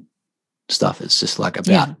stage and stuff. It's just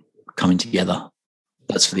about coming together.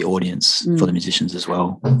 That's for the audience, for the musicians as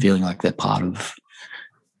well, feeling like they're part of,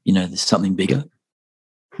 there's something bigger.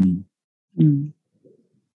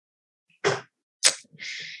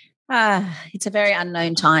 It's a very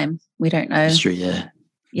unknown time. We don't know. Mystery, yeah.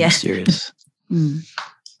 Mysterious.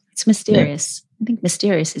 It's mysterious. Yeah. I think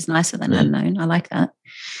mysterious is nicer than unknown. I like that.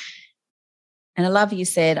 And I love you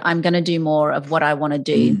said, I'm going to do more of what I want to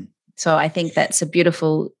do. So I think that's a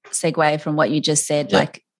beautiful segue from what you just said. Yeah.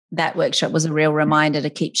 That workshop was a real reminder to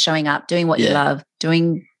keep showing up, doing what you love,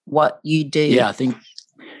 doing what you do. Yeah, I think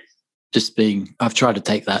I've tried to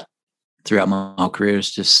take that throughout my whole career,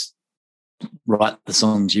 is just write the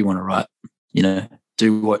songs you want to write,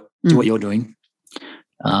 do what you're doing.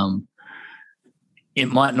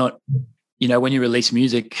 It might not, when you release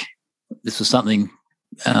music, this was something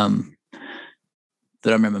that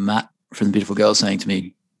I remember Matt from the Beautiful Girls saying to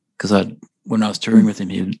me, because when I was touring with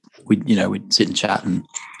him, we'd sit and chat, and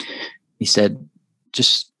he said,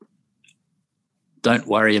 just don't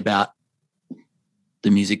worry about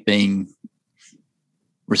the music being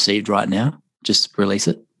received right now. Just release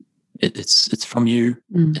it. It's from you.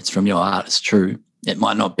 It's from your art. It's true. It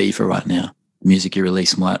might not be for right now. The music you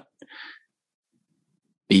release might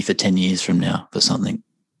be for 10 years from now for something.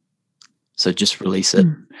 So just release it.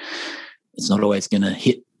 It's not always going to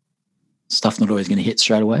hit. Stuff's not always going to hit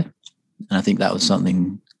straight away. And I think that was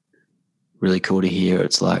something really cool to hear.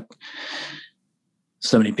 It's like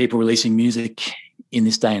so many people releasing music in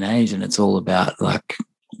this day and age, and it's all about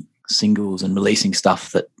singles and releasing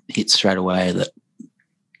stuff that hits straight away, that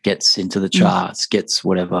gets into the charts, gets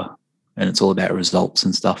whatever, and it's all about results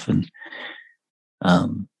and stuff. And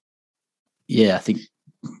I think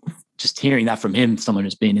just hearing that from him, someone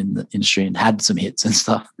who's been in the industry and had some hits and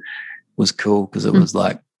stuff, was cool, because it was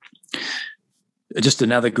just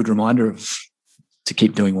another good reminder to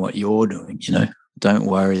keep doing what you're doing. Don't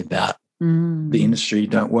worry about the industry.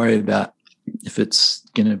 Don't worry about if it's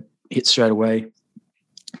going to hit straight away.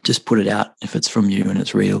 Just put it out if it's from you and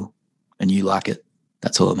it's real. and you like it.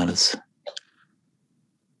 That's all that matters.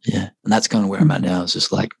 Yeah. And that's kind of where I'm at now. It's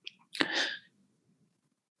just like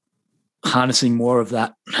harnessing more of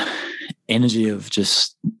that energy of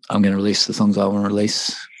just, I'm going to release the songs I want to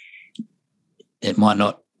release. It might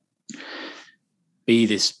not be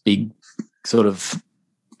this big sort of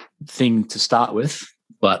thing to start with,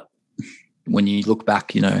 but when you look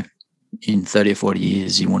back, you know, in 30 or 40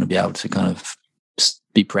 years, you want to be able to kind of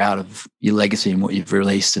be proud of your legacy and what you've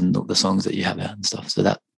released and the songs that you have out and stuff. So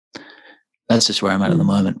that's just where I'm at the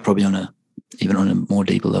moment, probably even on a more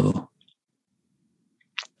deeper level.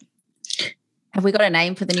 Have we got a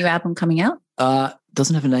name for the new album coming out?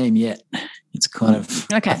 Doesn't have a name yet. It's kind of,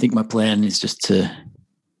 okay. I think my plan is just to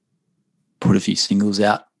put a few singles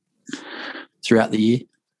out throughout the year.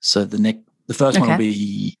 So the first one will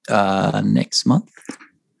be next month.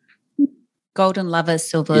 Golden Lover,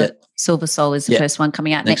 Silver Soul is the first one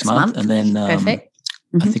coming out next month. And then perfect.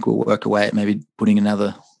 I think we'll work away at maybe putting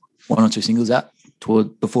another 1 or 2 singles out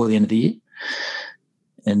before the end of the year.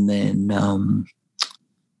 And then,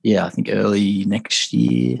 I think early next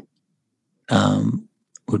year, that'll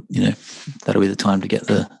be the time to get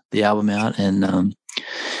the album out. And,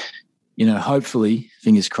 hopefully,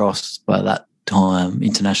 fingers crossed, by that time,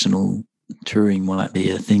 international touring might be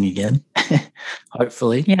a thing again.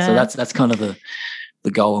 Hopefully. Yeah. So that's kind of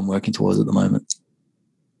the goal I'm working towards at the moment.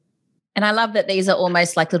 And I love that these are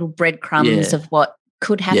almost like little breadcrumbs of what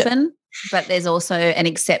could happen, but there's also an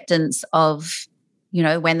acceptance of,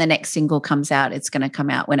 when the next single comes out, it's going to come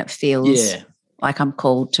out when it feels like I'm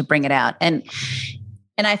called to bring it out. And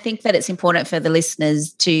I think that it's important for the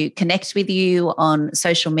listeners to connect with you on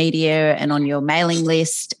social media and on your mailing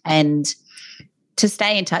list, and to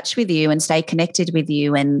stay in touch with you and stay connected with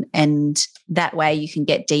you. And that way you can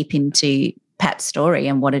get deep into Pat's story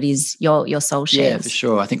and what it is your soul shares. Yeah, for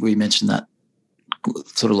sure. I think we mentioned that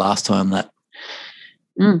sort of last time, that,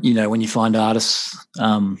 when you find artists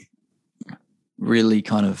really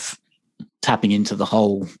kind of tapping into the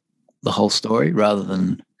whole story rather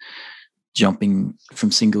than jumping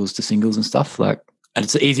from singles to singles and stuff, and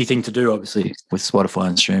it's an easy thing to do, obviously, with Spotify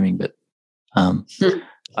and streaming, but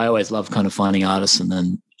I always love kind of finding artists and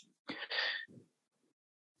then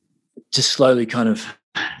just slowly kind of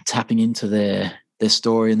tapping into their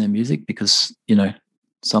story and their music, because,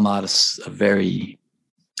 some artists are very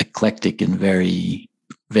eclectic and very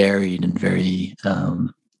varied and very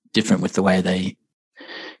different with the way they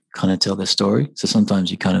kind of tell their story. So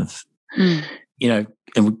sometimes you kind of, and it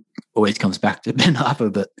always comes back to Ben Harper,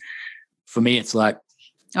 but for me, it's like,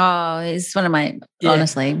 oh, it's one of my,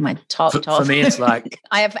 honestly, my top. For me, it's like,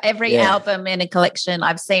 I have every album in a collection.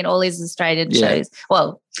 I've seen all his Australian shows.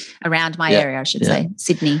 Well, around my area, I should say,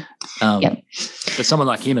 Sydney. But someone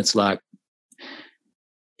like him, it's like,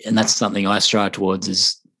 and that's something I strive towards,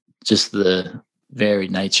 is just the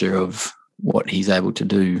varied nature of what he's able to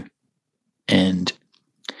do. And,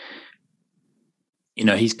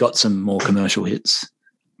 he's got some more commercial hits,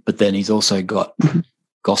 but then he's also got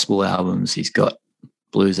gospel albums. He's got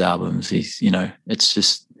blues albums. He's, it's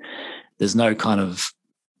just, there's no kind of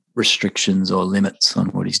restrictions or limits on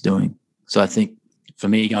what he's doing. So I think for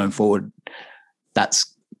me going forward,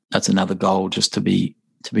 that's another goal, just to be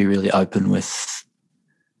really open with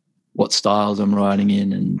what styles I'm writing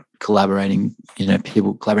in and collaborating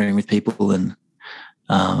with people. And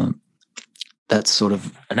that's sort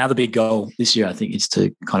of another big goal this year, I think, is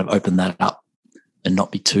to kind of open that up and not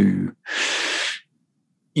be too,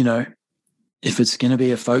 if it's going to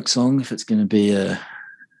be a folk song, if it's going to be a,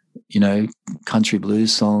 country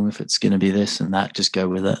blues song, if it's going to be this and that, just go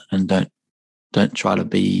with it, and don't try to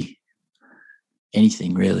be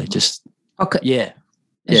anything really. Just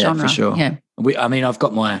genre. For sure. Yeah. I've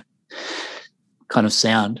got my kind of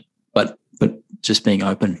sound, but just being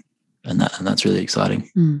open, and that's really exciting.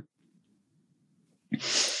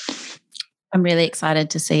 I'm really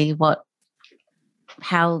excited to see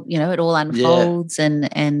how it all unfolds and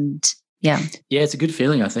it's a good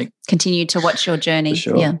feeling, I think. Continue to watch your journey. For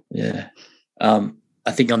sure. Yeah.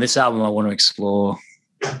 I think on this album I want to explore,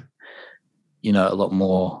 a lot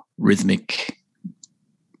more rhythmic,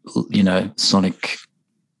 sonic,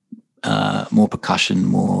 more percussion,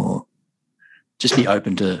 more just be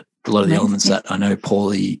open to a lot of the elements that I know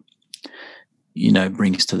Paulie,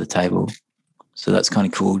 brings to the table. So that's kind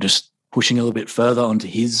of cool, just pushing a little bit further onto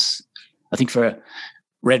his. I think for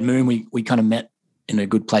Red Moon, we kind of met in a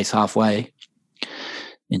good place halfway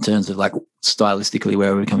in terms of like stylistically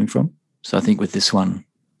where we're coming from. So I think with this one,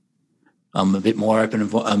 I'm a bit more open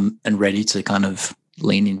and ready to kind of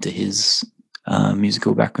lean into his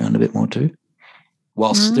musical background a bit more too,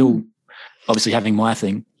 while still obviously having my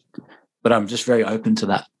thing. But I'm just very open to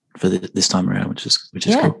that for this time around, which is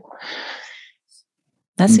Yeah. cool.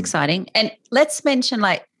 That's exciting. And let's mention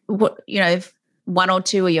like what, one or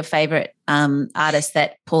two of your favorite artists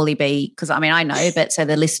that Paulie B, because I mean, I know, but so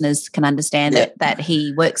the listeners can understand that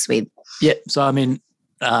he works with. Yeah. So, I mean,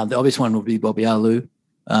 the obvious one would be Bobby Alou.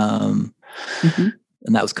 And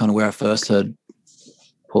that was kind of where I first heard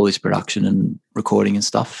Paulie's production and recording and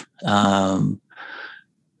stuff.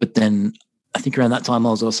 But then I think around that time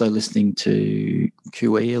I was also listening to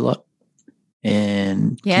QE a lot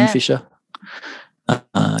and Kingfisher.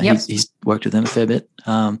 He's worked with them a fair bit.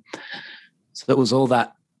 So it was all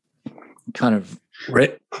that kind of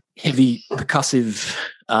heavy percussive,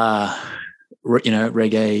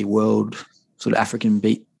 reggae world, sort of African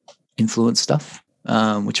beat influence stuff,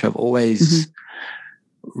 which I've always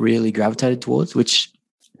really gravitated towards,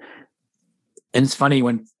 and it's funny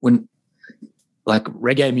when like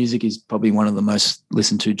reggae music is probably one of the most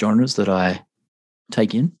listened to genres that I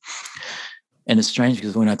take in. And it's strange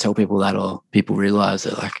because when I tell people that, or people realize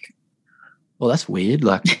they're like, well, that's weird.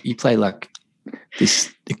 Like you play like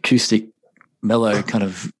this acoustic, mellow kind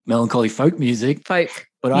of melancholy folk music. But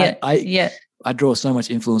I draw so much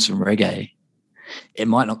influence from reggae. It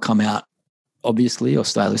might not come out obviously or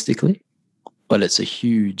stylistically, but it's a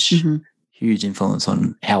huge, huge influence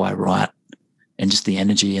on how I write and just the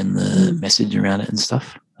energy and the message around it and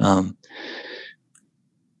stuff. But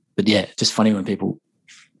yeah, just funny when people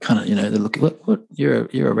kind of, they look at what you're a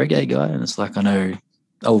reggae guy, and it's like, I know,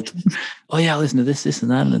 oh yeah, I listen to this and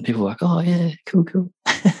that, and then people are like, oh yeah, cool.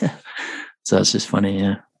 So it's just funny,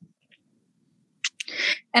 yeah.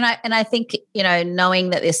 And I think, knowing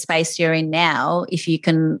that this space you're in now, if you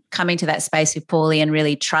can come into that space with Paulie and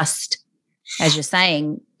really trust, as you're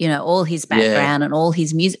saying, all his background and all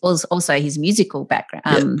his music, also his musical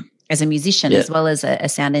background as a musician as well as a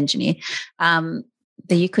sound engineer,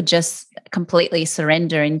 that you could just completely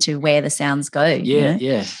surrender into where the sounds go.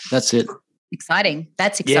 Yeah, that's it. Exciting.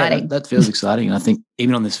 That's exciting. Yeah, that feels exciting. And I think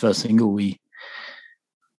even on this first single,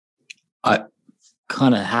 I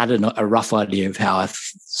kind of had a rough idea of how I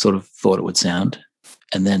sort of thought it would sound.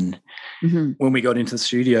 And then when we got into the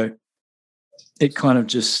studio, it kind of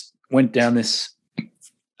just went down this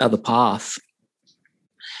other path.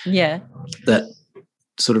 Yeah. That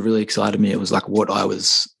sort of really excited me. It was like what I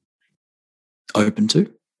was open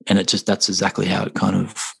to. And that's exactly how it kind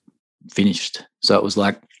of finished. So it was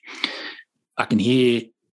like, I can hear,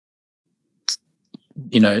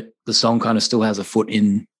 the song kind of still has a foot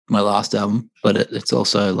in my last album, but it's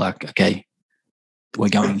also like, okay, we're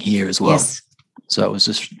going here as well. Yes. So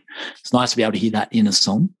it's nice to be able to hear that in a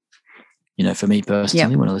song, for me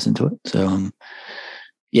personally when I listen to it. So,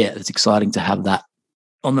 it's exciting to have that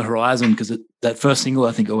on the horizon, because that first single,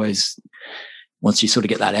 I think always, once you sort of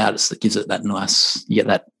get that out, it gives it that nice, you get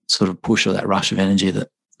that sort of push or that rush of energy that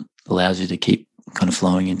allows you to keep kind of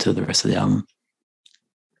flowing into the rest of the album.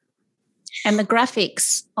 And the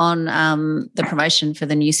graphics on the promotion for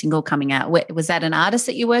the new single coming out, was that an artist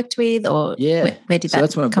that you worked with, or where did that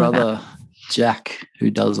that's my come brother, about? Jack, who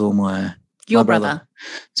does all my... Your my brother?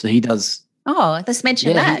 So he does... Oh, let's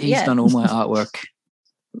mention that. He's done all my artwork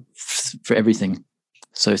for everything.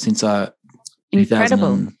 So since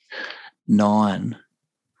Incredible. 2009,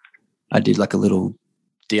 I did like a little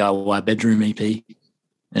DIY bedroom EP,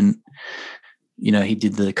 and he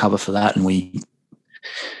did the cover for that, and we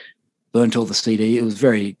learned all the CD. It was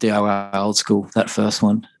very DIY, old school, that first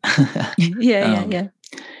one. Yeah.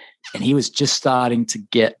 And he was just starting to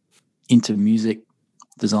get into music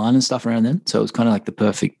design and stuff around then, so it was kind of like the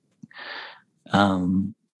perfect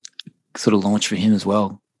sort of launch for him as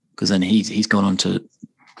well, because then he's gone on to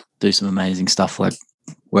do some amazing stuff, like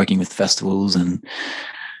working with festivals and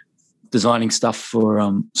designing stuff for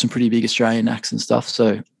some pretty big Australian acts and stuff.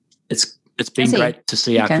 So it's been great to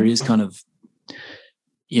see our careers kind of,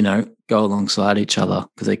 go alongside each other,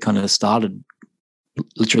 because they kind of started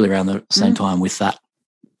literally around the same time with that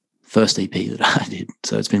first EP that I did.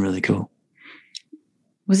 So it's been really cool.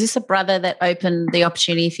 Was this a brother that opened the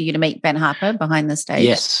opportunity for you to meet Ben Harper behind the stage?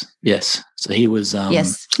 Yes. So he was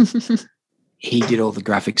he did all the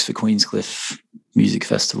graphics for Queenscliff Music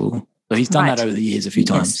Festival. So he's done that over the years a few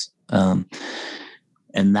times. And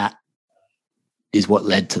that is what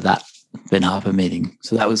led to that Ben Harper meeting.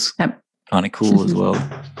 So that was kind of cool as well,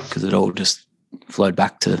 because it all just flowed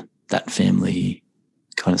back to that family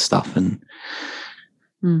kind of stuff. And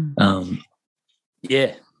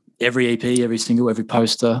every EP, every single, every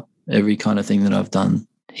poster, every kind of thing that I've done,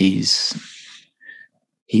 he's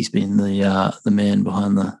been the man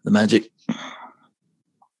behind the magic.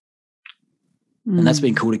 And that's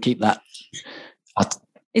been cool to keep that.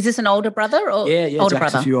 Is this an older brother or older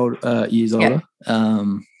brother? A few years older.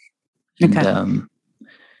 And Okay.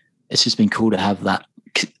 it's just been cool to have that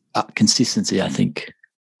consistency, I think,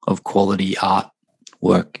 of quality art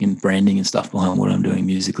work and branding and stuff behind what I'm doing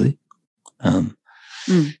musically.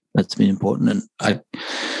 That's been important. And I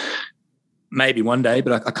maybe one day,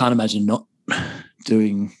 but I can't imagine not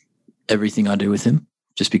doing everything I do with him,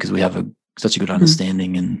 just because we have such a good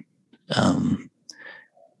understanding. And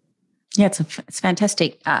yeah, it's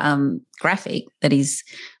fantastic graphic that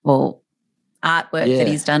artwork that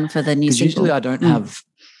he's done for the new single. Usually I don't have,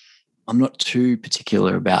 I'm not too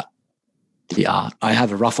particular about the art. I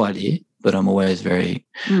have a rough idea, but I'm always very,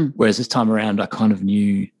 whereas this time around I kind of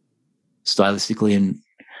knew stylistically and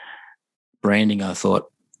branding, I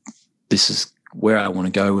thought this is where I want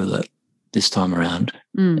to go with it this time around.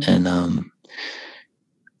 And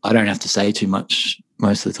I don't have to say too much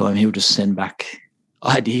most of the time. He'll just send back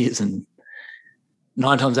ideas, and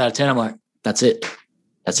 9 times out of 10 I'm like, that's it.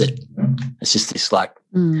 It's just this like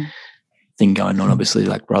thing going on, obviously,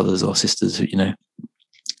 like brothers or sisters, you know.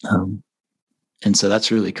 And so that's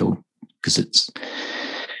really cool, because it's,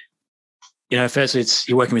 you know, firstly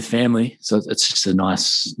you're working with family, so it's just a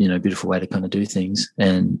nice, you know, beautiful way to kind of do things.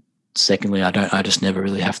 And secondly, I just never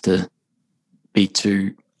really have to be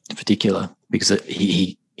too particular, because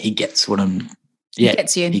he gets what I'm. Yeah,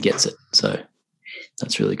 he gets it. So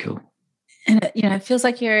that's really cool. And you know, it feels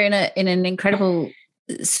like you're in an incredible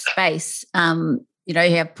space. You know,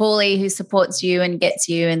 you have Paulie who supports you and gets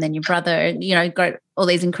you, and then your brother. You know, got all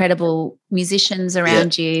these incredible musicians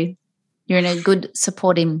around you. You're in a good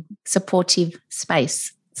supportive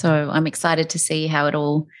space. So I'm excited to see how it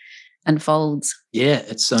all unfolds. Yeah,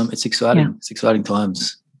 it's exciting. Yeah. It's exciting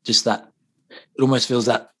times. Just that it almost feels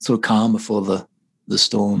that sort of calm before the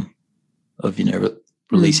storm of, you know,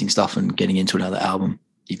 releasing stuff and getting into another album.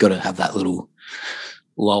 You've got to have that little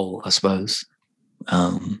lull, I suppose.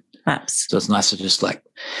 Perhaps. So it's nice to just like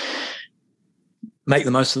make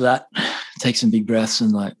the most of that, take some big breaths,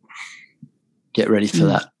 and like get ready for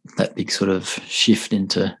that big sort of shift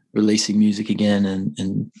into releasing music again,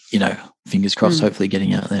 and you know, fingers crossed, hopefully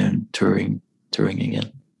getting out there and touring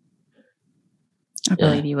again. I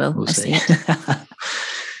believe you will. We'll see it.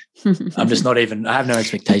 I have no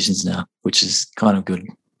expectations now, which is kind of good,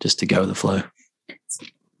 just to go with the flow.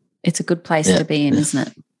 It's a good place to be in, isn't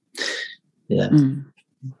it? Yeah.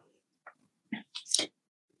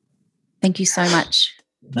 Thank you so much.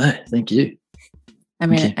 No, thank you. I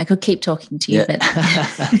mean, I could keep talking to you, but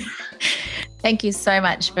thank you so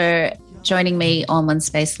much for joining me on One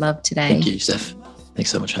Space Love today. Thank you, Steph.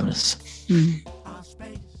 Thanks so much for having us.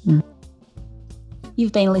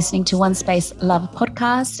 You've been listening to One Space Love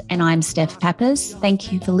podcast, and I'm Steph Pappas.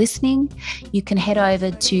 Thank you for listening. You can head over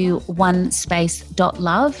to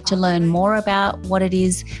onespace.love to learn more about what it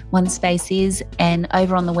is One Space is, and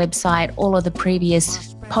over on the website, all of the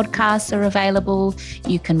previous podcasts are available.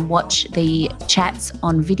 You can watch the chats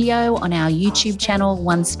on video on our YouTube channel,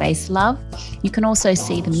 One Space Love. You can also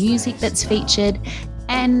see the music that's featured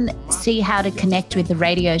and see how to connect with the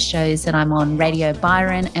radio shows that I'm on, Radio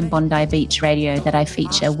Byron and Bondi Beach Radio, that I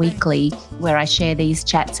feature weekly, where I share these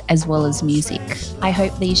chats as well as music. I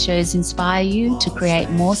hope these shows inspire you to create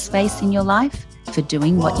more space in your life for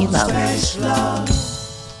doing what you love.